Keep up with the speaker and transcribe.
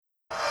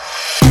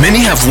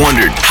Many have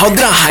wondered, how did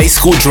a high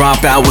school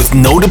dropout with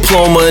no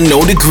diploma,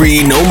 no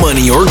degree, no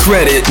money or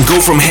credit go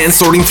from hand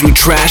sorting through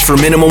trash for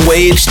minimum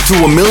wage to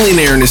a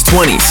millionaire in his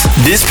 20s?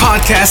 This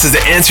podcast is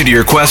the answer to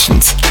your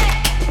questions.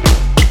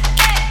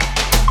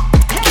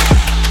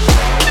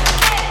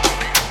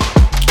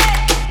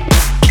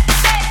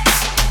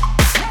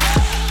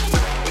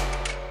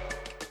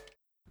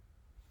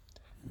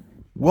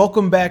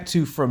 Welcome back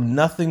to From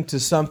Nothing to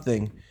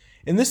Something.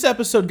 In this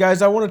episode,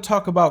 guys, I want to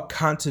talk about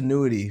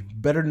continuity,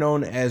 better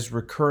known as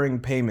recurring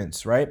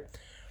payments, right?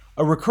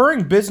 A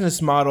recurring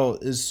business model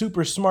is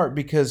super smart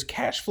because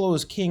cash flow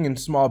is king in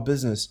small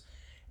business.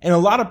 And a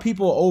lot of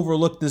people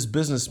overlook this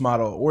business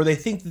model, or they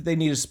think that they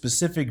need a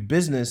specific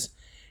business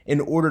in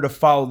order to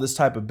follow this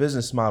type of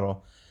business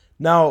model.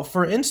 Now,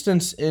 for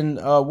instance, in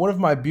one of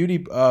my beauty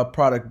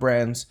product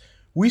brands,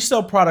 we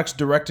sell products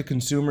direct to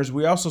consumers.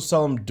 We also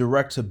sell them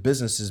direct to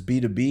businesses,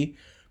 B2B.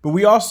 But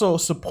we also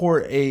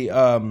support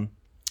a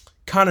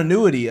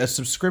continuity, a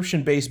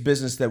subscription-based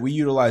business that we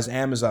utilize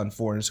Amazon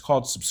for, and it's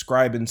called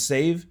Subscribe and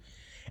Save.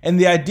 And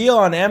the ideal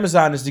on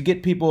Amazon is to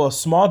get people a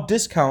small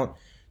discount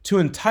to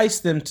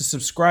entice them to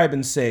subscribe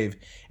and save.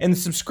 And the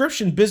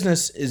subscription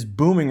business is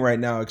booming right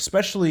now,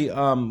 especially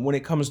when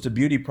it comes to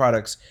beauty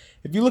products.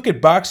 If you look at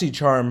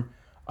BoxyCharm,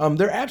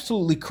 they're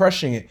absolutely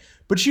crushing it.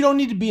 But you don't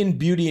need to be in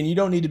beauty and you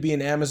don't need to be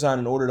in Amazon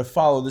in order to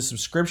follow the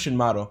subscription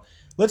model.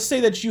 Let's say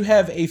that you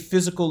have a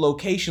physical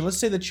location. Let's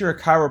say that you're a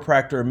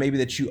chiropractor or maybe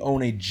that you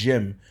own a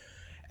gym.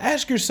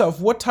 Ask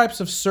yourself, what types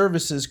of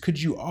services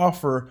could you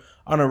offer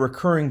on a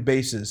recurring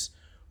basis?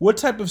 What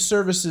type of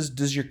services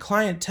does your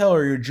clientele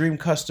or your dream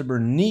customer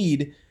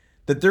need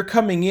that they're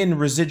coming in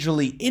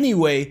residually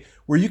anyway,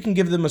 where you can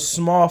give them a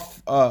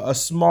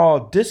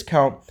small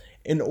discount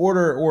in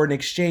order or in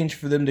exchange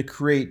for them to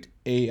create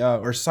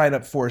or sign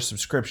up for a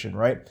subscription,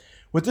 right?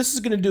 What this is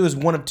going to do is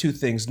one of two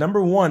things.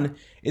 Number one,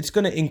 it's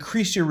going to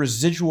increase your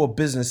residual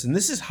business. And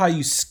this is how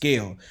you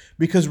scale,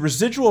 because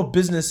residual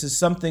business is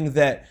something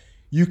that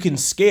you can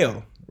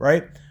scale,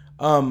 right?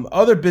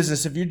 Other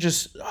business, if you're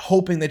just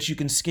hoping that you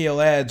can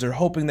scale ads or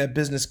hoping that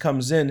business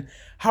comes in,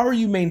 how are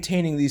you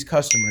maintaining these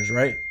customers,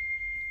 right?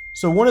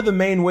 So one of the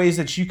main ways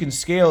that you can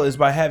scale is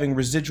by having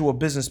residual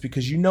business,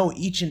 because you know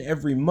each and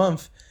every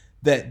month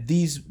that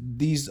these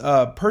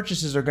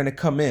purchases are going to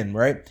come in,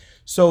 right?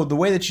 So the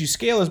way that you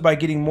scale is by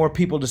getting more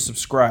people to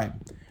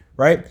subscribe,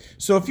 right?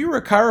 So if you were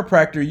a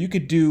chiropractor, you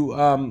could do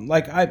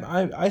like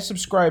I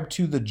subscribe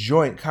to the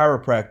Joint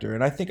Chiropractor,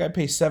 and I think I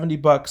pay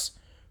 $70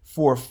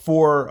 for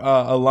 4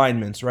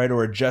 alignments, right,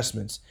 or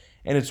adjustments,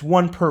 and it's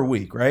 1 per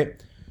week,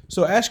 right?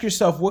 So ask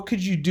yourself, what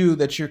could you do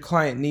that your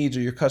client needs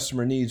or your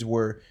customer needs,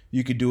 where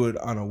you could do it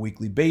on a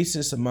weekly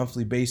basis, a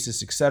monthly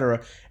basis,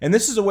 etc. And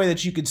this is a way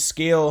that you could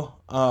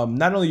scale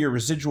not only your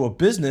residual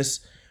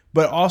business,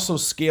 but also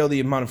scale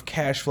the amount of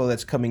cash flow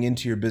that's coming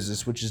into your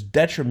business, which is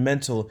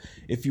detrimental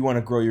if you want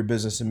to grow your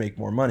business and make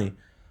more money.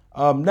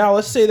 Now,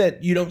 let's say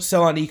that you don't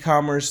sell on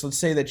e-commerce. Let's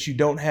say that you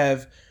don't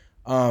have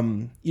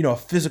a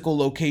physical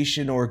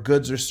location or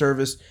goods or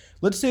service.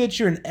 Let's say that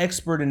you're an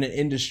expert in an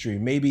industry,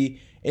 maybe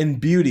in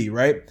beauty,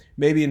 right?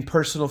 Maybe in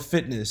personal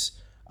fitness.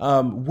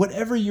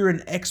 Whatever you're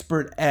an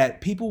expert at,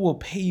 people will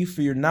pay you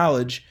for your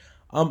knowledge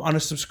on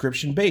a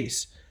subscription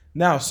base.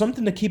 Now,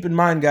 something to keep in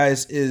mind,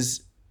 guys,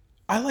 is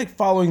I like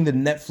following the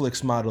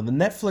Netflix model. The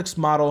Netflix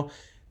model,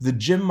 the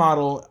gym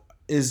model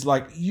is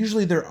like,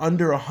 usually they're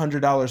under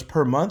 $100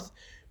 per month,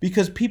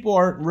 because people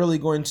aren't really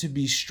going to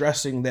be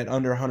stressing that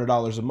under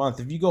 $100 a month.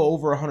 If you go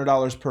over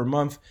 $100 per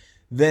month,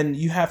 then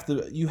you have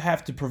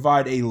to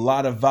provide a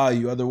lot of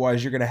value.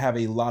 Otherwise, you're going to have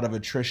a lot of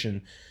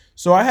attrition.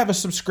 So I have a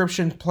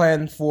subscription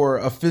plan for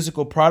a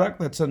physical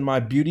product that's in my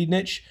beauty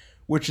niche,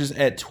 which is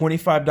at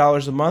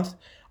 $25 a month.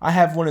 I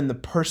have one in the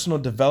personal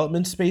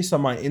development space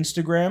on my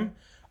Instagram.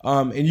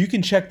 And you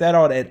can check that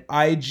out at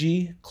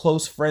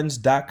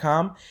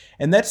igclosefriends.com.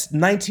 And that's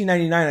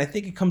 $19.99. I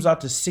think it comes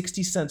out to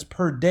 60 cents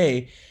per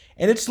day.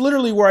 And it's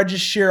literally where I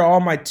just share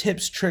all my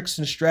tips, tricks,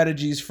 and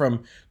strategies,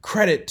 from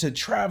credit to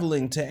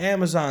traveling to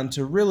Amazon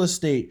to real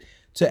estate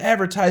to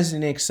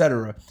advertising,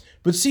 etc.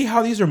 But see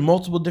how these are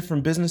multiple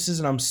different businesses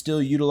and I'm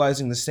still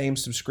utilizing the same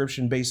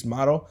subscription-based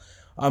model?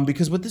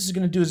 Because what this is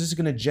going to do is this is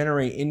going to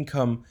generate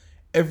income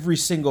every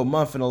single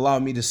month and allow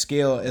me to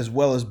scale as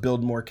well as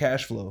build more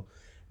cash flow.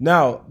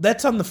 Now,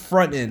 that's on the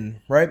front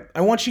end, right?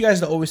 I want you guys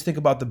to always think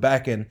about the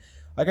back end.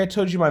 Like I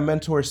told you, my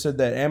mentor said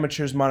that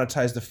amateurs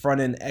monetize the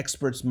front end,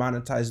 experts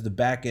monetize the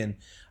back end.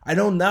 I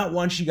do not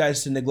want you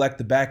guys to neglect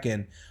the back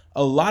end.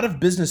 A lot of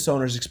business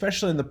owners,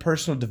 especially in the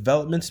personal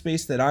development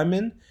space that I'm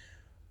in,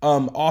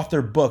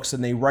 author books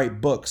and they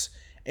write books.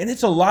 And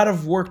it's a lot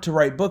of work to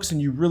write books,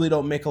 and you really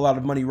don't make a lot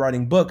of money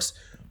writing books.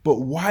 But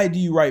why do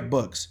you write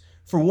books?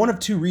 For one of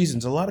two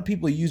reasons. A lot of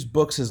people use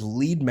books as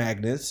lead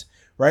magnets,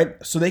 right?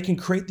 So they can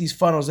create these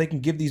funnels, they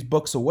can give these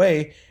books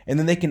away, and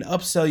then they can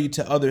upsell you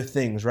to other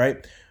things,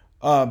 right?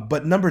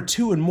 But number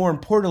two, and more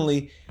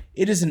importantly,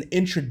 it is an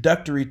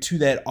introductory to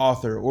that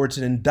author, or it's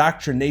an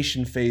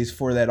indoctrination phase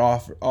for that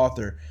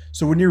author.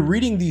 So when you're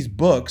reading these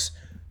books,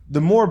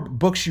 the more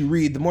books you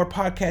read, the more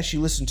podcasts you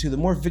listen to, the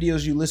more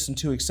videos you listen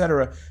to,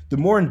 etc., the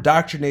more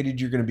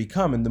indoctrinated you're going to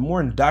become. And the more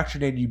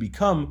indoctrinated you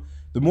become,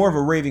 the more of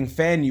a raving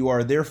fan you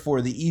are.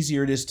 Therefore, the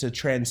easier it is to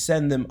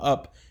transcend them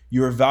up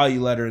your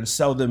value ladder and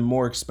sell them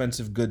more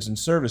expensive goods and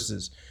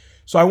services.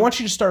 So I want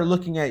you to start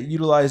looking at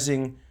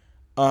utilizing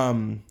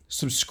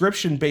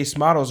subscription-based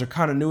models or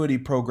continuity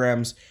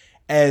programs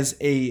as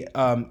a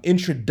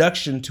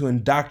introduction to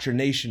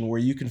indoctrination, where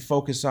you can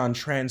focus on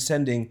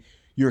transcending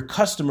your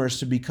customers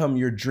to become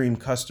your dream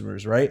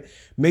customers, right?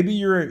 Maybe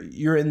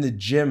you're in the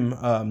gym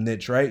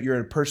niche, right? You're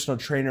a personal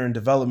trainer in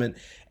development,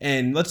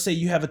 and let's say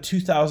you have a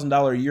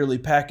 $2,000 yearly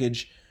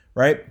package,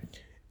 right?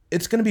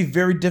 It's going to be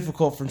very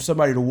difficult for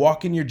somebody to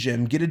walk in your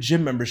gym, get a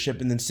gym membership,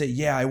 and then say,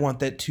 yeah, I want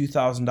that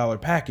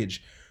 $2,000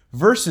 package.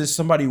 Versus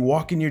somebody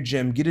walk in your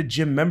gym, get a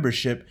gym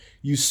membership,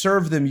 you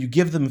serve them, you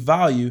give them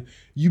value,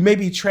 you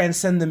maybe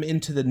transcend them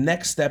into the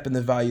next step in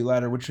the value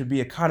ladder, which would be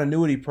a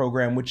continuity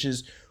program, which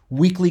is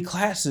weekly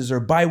classes or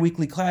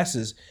bi-weekly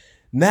classes.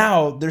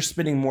 Now they're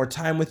spending more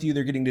time with you,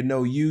 they're getting to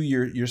know you,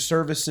 your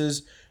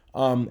services,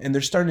 and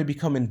they're starting to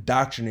become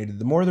indoctrinated.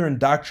 The more they're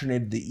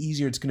indoctrinated, the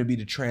easier it's going to be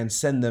to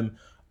transcend them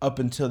up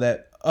into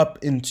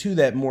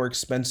that more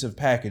expensive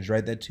package,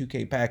 right? That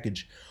 2K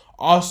package.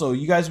 Also,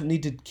 you guys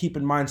need to keep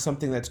in mind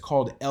something that's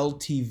called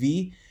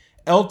LTV.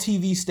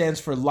 LTV stands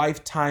for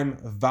lifetime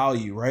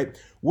value, right?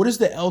 What is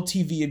the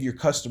LTV of your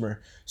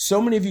customer?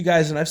 So many of you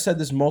guys, and I've said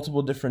this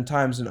multiple different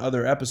times in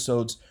other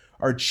episodes,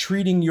 are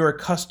treating your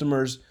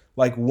customers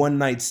like one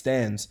night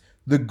stands.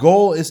 The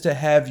goal is to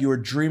have your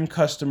dream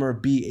customer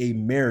be a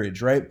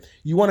marriage, right?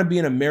 You want to be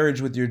in a marriage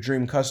with your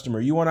dream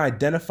customer. You want to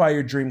identify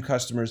your dream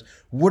customers.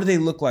 What do they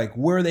look like?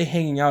 Where are they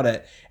hanging out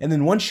at? And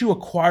then once you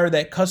acquire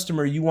that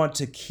customer, you want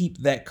to keep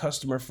that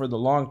customer for the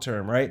long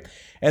term, right?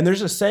 And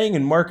there's a saying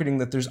in marketing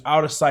that there's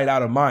out of sight,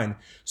 out of mind.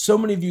 So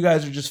many of you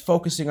guys are just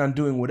focusing on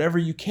doing whatever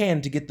you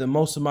can to get the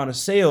most amount of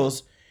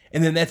sales,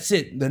 and then that's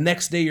it. The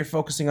next day you're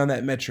focusing on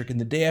that metric, and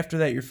the day after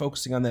that you're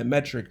focusing on that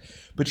metric.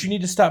 But you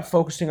need to stop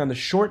focusing on the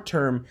short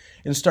term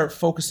and start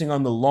focusing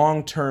on the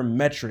long-term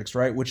metrics,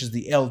 right? Which is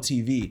the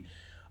LTV.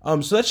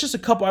 So that's just a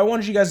couple. I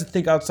wanted you guys to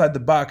think outside the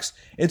box.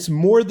 It's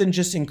more than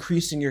just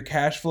increasing your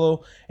cash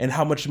flow and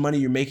how much money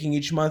you're making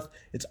each month.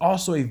 It's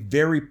also a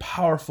very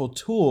powerful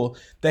tool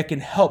that can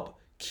help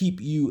keep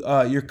you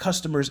your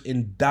customers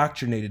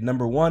indoctrinated,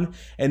 number one.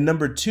 And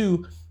number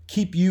two,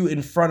 keep you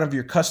in front of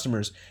your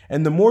customers.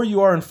 And the more you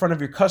are in front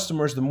of your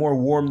customers, the more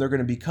warm they're going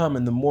to become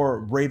and the more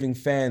raving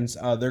fans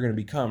they're going to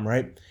become,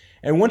 right?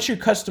 And once your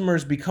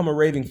customers become a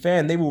raving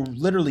fan, they will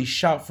literally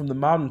shout from the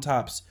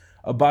mountaintops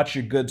about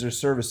your goods or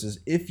services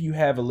if you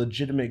have a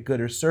legitimate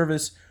good or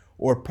service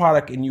or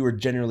product and you are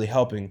genuinely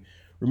helping.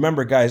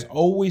 Remember, guys,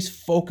 always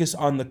focus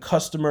on the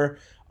customer,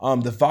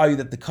 the value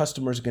that the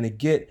customer is going to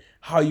get,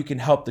 how you can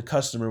help the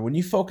customer. When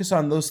you focus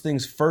on those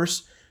things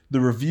first, the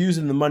reviews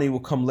and the money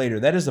will come later.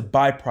 That is a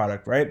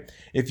byproduct, right?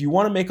 If you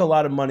want to make a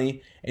lot of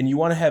money and you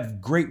want to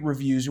have great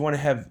reviews, you want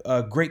to have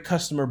a great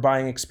customer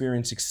buying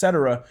experience,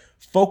 etc.,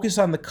 focus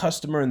on the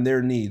customer and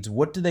their needs.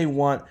 What do they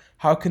want?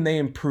 How can they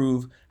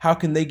improve? How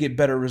can they get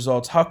better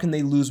results? How can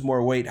they lose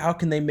more weight? How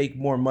can they make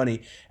more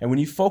money? And when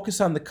you focus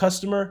on the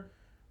customer,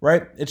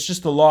 right, it's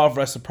just the law of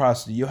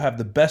reciprocity. You'll have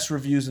the best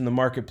reviews in the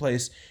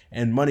marketplace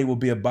and money will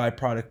be a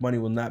byproduct. Money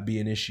will not be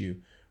an issue,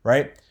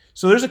 right?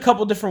 So there's a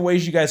couple different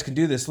ways you guys can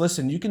do this.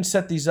 Listen, you can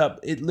set these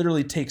up. It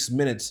literally takes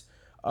minutes.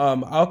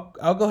 I'll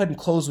go ahead and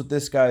close with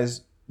this,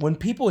 guys. When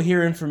people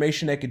hear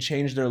information that could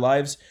change their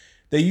lives,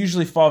 they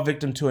usually fall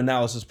victim to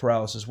analysis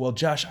paralysis. Well,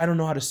 Josh, I don't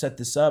know how to set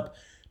this up.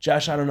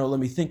 Josh, I don't know.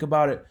 Let me think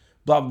about it.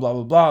 Blah, blah,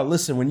 blah, blah.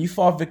 Listen, when you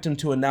fall victim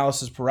to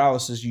analysis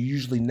paralysis, you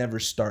usually never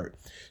start.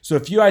 So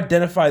if you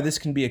identify this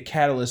can be a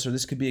catalyst or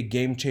this could be a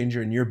game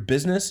changer in your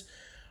business,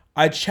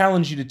 I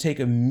challenge you to take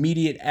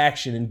immediate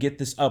action and get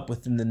this up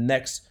within the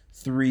next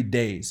 3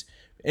 days.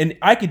 And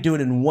I could do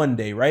it in 1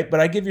 day, right?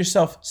 But I give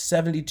yourself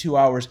 72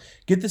 hours.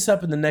 Get this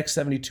up in the next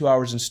 72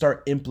 hours and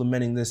start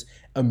implementing this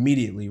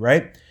immediately,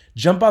 right?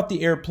 Jump out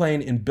the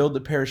airplane and build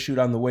the parachute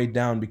on the way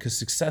down because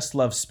success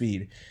loves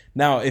speed.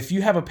 Now, if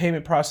you have a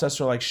payment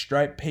processor like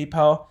Stripe,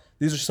 PayPal,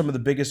 these are some of the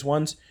biggest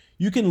ones.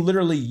 You can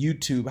literally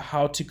YouTube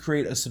how to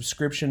create a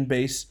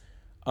subscription-based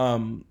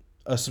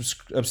a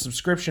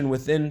subscription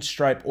within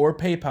Stripe or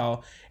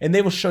PayPal, and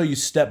they will show you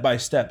step by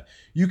step.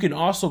 You can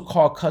also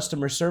call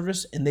customer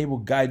service and they will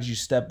guide you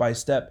step by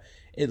step.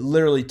 It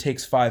literally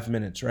takes 5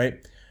 minutes,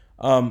 right?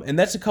 And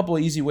that's a couple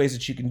of easy ways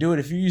that you can do it.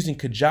 If you're using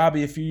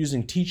Kajabi, if you're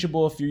using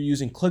Teachable, if you're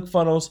using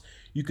ClickFunnels,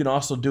 you can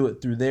also do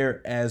it through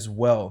there as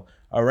well.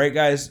 All right,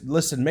 guys,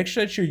 listen, make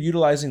sure that you're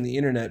utilizing the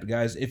internet,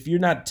 guys. If you're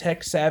not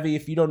tech savvy,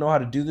 if you don't know how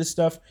to do this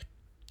stuff,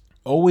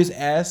 always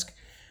ask.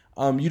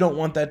 You don't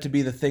want that to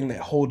be the thing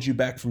that holds you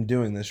back from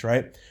doing this,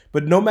 right?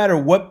 But no matter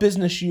what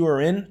business you are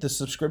in, the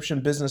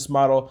subscription business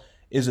model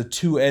is a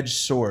two-edged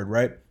sword,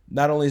 right?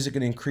 Not only is it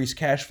going to increase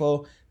cash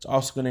flow, it's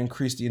also going to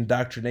increase the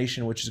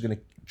indoctrination, which is going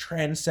to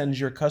transcend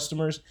your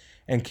customers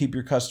and keep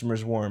your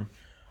customers warm.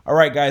 All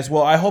right, guys.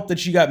 Well, I hope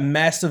that you got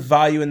massive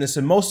value in this.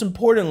 And most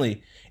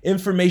importantly,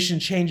 information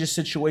changes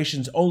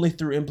situations only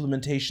through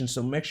implementation.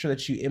 So make sure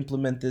that you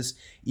implement this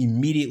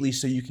immediately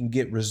so you can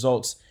get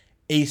results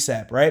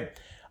ASAP, right?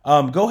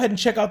 Go ahead and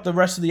check out the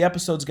rest of the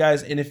episodes,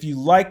 guys. And if you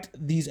liked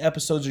these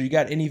episodes or you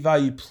got any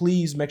value,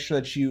 please make sure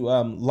that you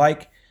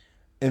like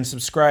and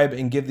subscribe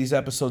and give these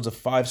episodes a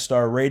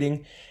 5-star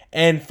rating.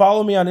 And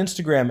follow me on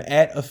Instagram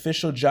at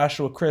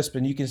 @officialJoshuaCrisp,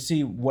 and you can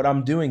see what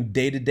I'm doing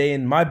day to day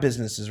in my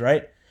businesses,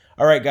 right?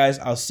 All right, guys,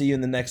 I'll see you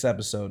in the next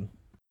episode.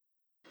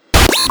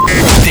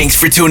 Thanks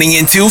for tuning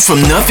into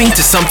From Nothing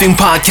to Something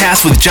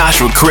podcast with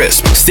Joshua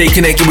Crisp. Stay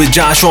connected with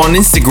Joshua on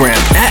Instagram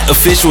at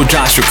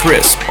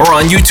 @officialJoshuaCrisp or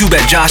on YouTube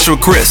at Joshua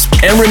Crisp.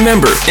 And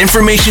remember,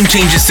 information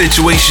changes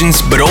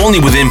situations, but only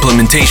with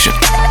implementation.